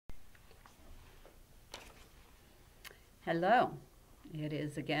Hello. It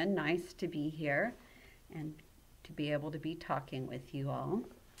is again nice to be here and to be able to be talking with you all.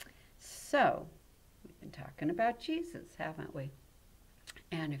 So, we've been talking about Jesus, haven't we?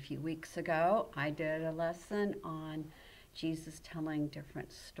 And a few weeks ago, I did a lesson on Jesus telling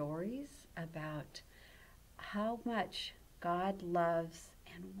different stories about how much God loves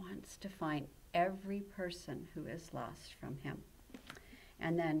and wants to find every person who is lost from him.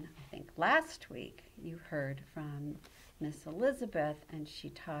 And then I think last week you heard from Miss Elizabeth, and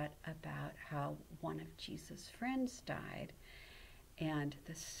she taught about how one of Jesus' friends died, and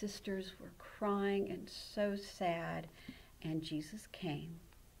the sisters were crying and so sad, and Jesus came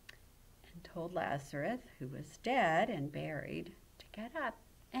and told Lazarus, who was dead and buried, to get up,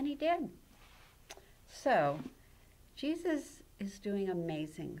 and he did. So Jesus is doing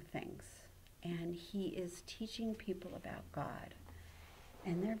amazing things, and he is teaching people about God.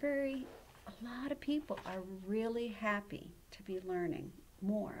 And a lot of people are really happy to be learning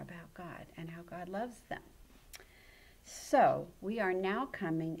more about God and how God loves them. So we are now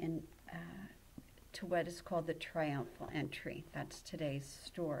coming in to what is called the triumphal entry. That's today's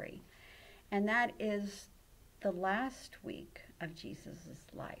story. And that is the last week of Jesus'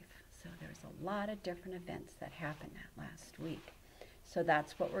 life. So there's a lot of different events that happened that last week. So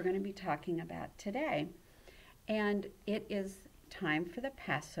that's what we're going to be talking about today. And it is time for the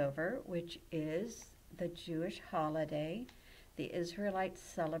Passover, which is the Jewish holiday the Israelites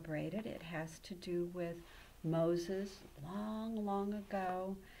celebrated. It has to do with Moses long, long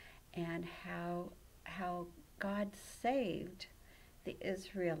ago and how God saved the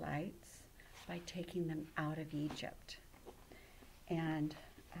Israelites by taking them out of Egypt. And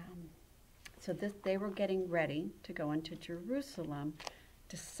so they were getting ready to go into Jerusalem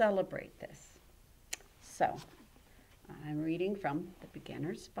to celebrate this. So I'm reading from the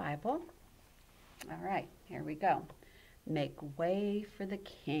Beginner's Bible. All right, here we go. Make way for the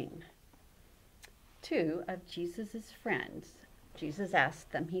king. Two of Jesus' friends, Jesus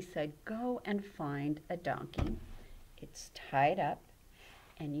asked them, he said, go and find a donkey. It's tied up,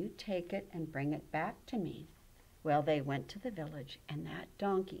 and you take it and bring it back to me. Well, they went to the village, and that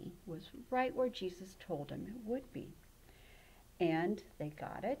donkey was right where Jesus told them it would be. And they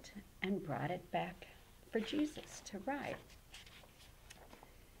got it and brought it back for Jesus to ride.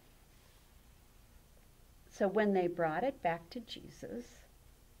 So when they brought it back to Jesus,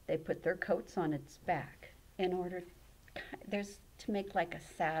 they put their coats on its back in order to make like a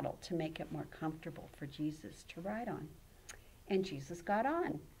saddle to make it more comfortable for Jesus to ride on. And Jesus got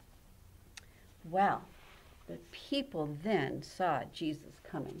on. Well, the people then saw Jesus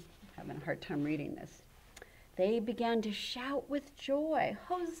coming. I'm having a hard time reading this. They began to shout with joy,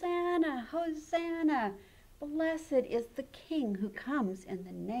 Hosanna, Hosanna! Blessed is the King who comes in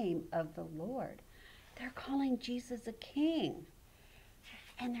the name of the Lord. They're calling Jesus a king.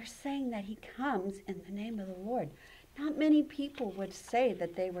 And they're saying that he comes in the name of the Lord. Not many people would say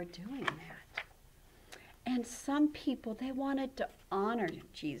that they were doing that. And some people, they wanted to honor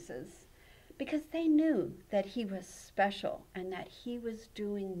Jesus because they knew that he was special and that he was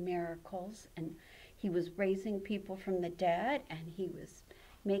doing miracles and he was raising people from the dead, and he was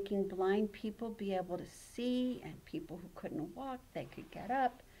making blind people be able to see, and people who couldn't walk, they could get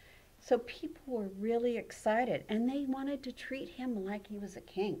up. So people were really excited, and they wanted to treat him like he was a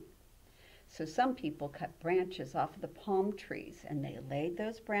king. So some people cut branches off of the palm trees, and they laid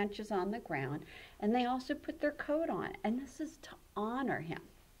those branches on the ground, and they also put their coat on, and this is to honor him.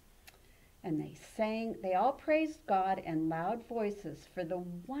 And they all praised God in loud voices for the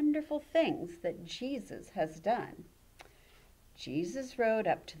wonderful things that Jesus has done. Jesus rode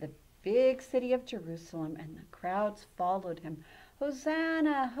up to the big city of Jerusalem, and the crowds followed him.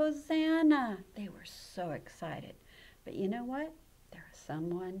 Hosanna, Hosanna! They were so excited. But you know what? There was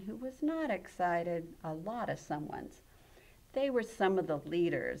someone who was not excited, a lot of someones. They were some of the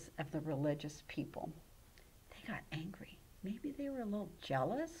leaders of the religious people. They got angry. Maybe they were a little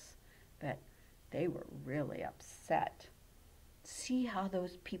jealous, but they were really upset. See how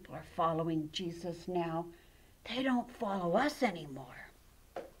those people are following Jesus now? They don't follow us anymore.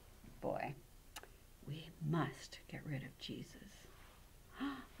 Boy, we must get rid of Jesus.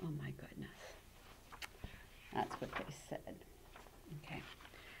 Oh my goodness. That's what they said. Okay,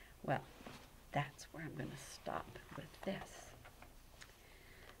 well, that's where I'm going to stop with this.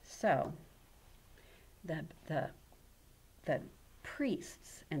 So, the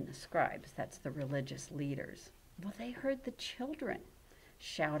priests and the scribes, that's the religious leaders, well, they heard the children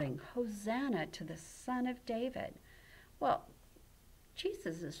shouting, Hosanna to the Son of David. Well,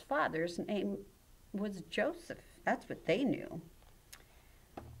 Jesus' father's name was Joseph. That's what they knew.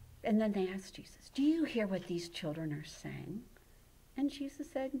 and then they asked Jesus, "Do you hear what these children are saying?" And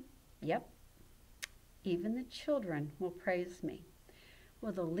Jesus said, "Yep, even the children will praise me."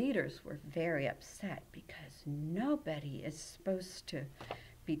 Well, the leaders were very upset because nobody is supposed to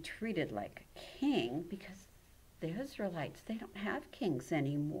be treated like a king, because the Israelites, they don't have kings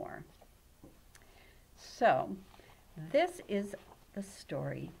anymore. So this is the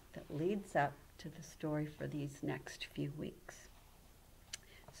story that leads up to the story for these next few weeks.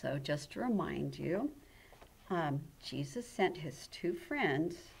 So just to remind you, Jesus sent his two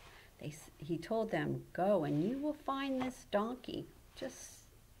friends. He told them, "Go and you will find this donkey just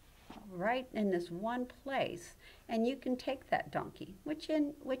right in this one place, and you can take that donkey." Which,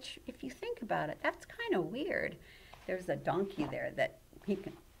 if you think about it, that's kind of weird. There's a donkey there that he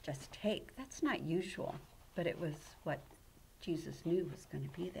can just take. That's not usual, but it was what Jesus knew was going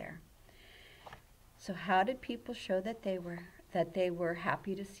to be there. So how did people show that they were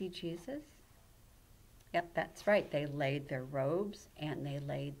happy to see Jesus? Yep, that's right. They laid their robes and they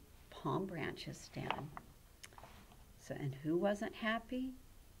laid palm branches down. So, and who wasn't happy?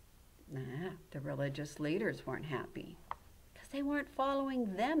 Nah, the religious leaders weren't happy because they weren't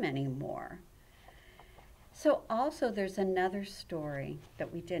following them anymore. So also there's another story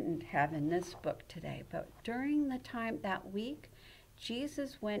that we didn't have in this book today, but during the time that week,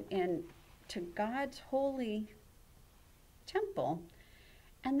 Jesus went in to God's holy temple,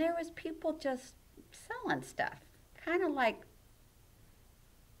 and there was people just selling stuff, kind of like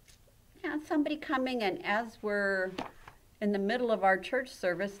somebody coming, and as we're in the middle of our church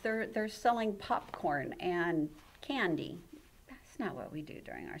service, they're selling popcorn and candy. That's not what we do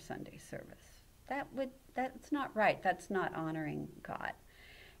during our Sunday service. That's not right. That's not honoring God.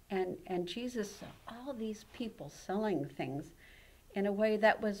 And Jesus saw all these people selling things in a way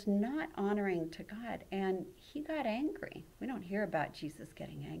that was not honoring to God, and he got angry. We don't hear about Jesus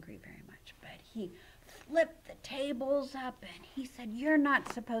getting angry very much, but he flipped the tables up and he said, "You're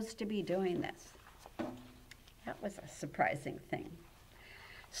not supposed to be doing this." That was a surprising thing.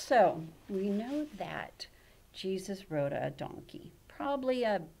 So we know that Jesus rode a donkey, probably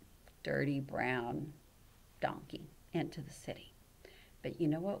a dirty brown donkey, into the city. But you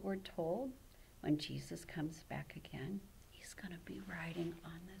know what we're told? When Jesus comes back again, he's going to be riding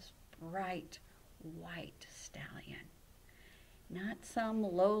on this bright white stallion. Not some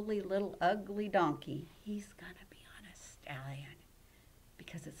lowly little ugly donkey. He's going to be on a stallion,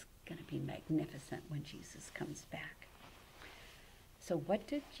 because it's going to be magnificent when Jesus comes back. So what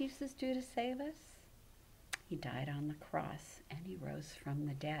did Jesus do to save us? He died on the cross and he rose from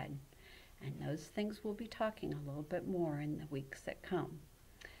the dead. And those things we'll be talking a little bit more in the weeks that come.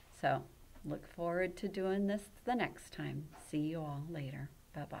 So look forward to doing this the next time. See you all later.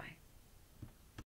 Bye-bye.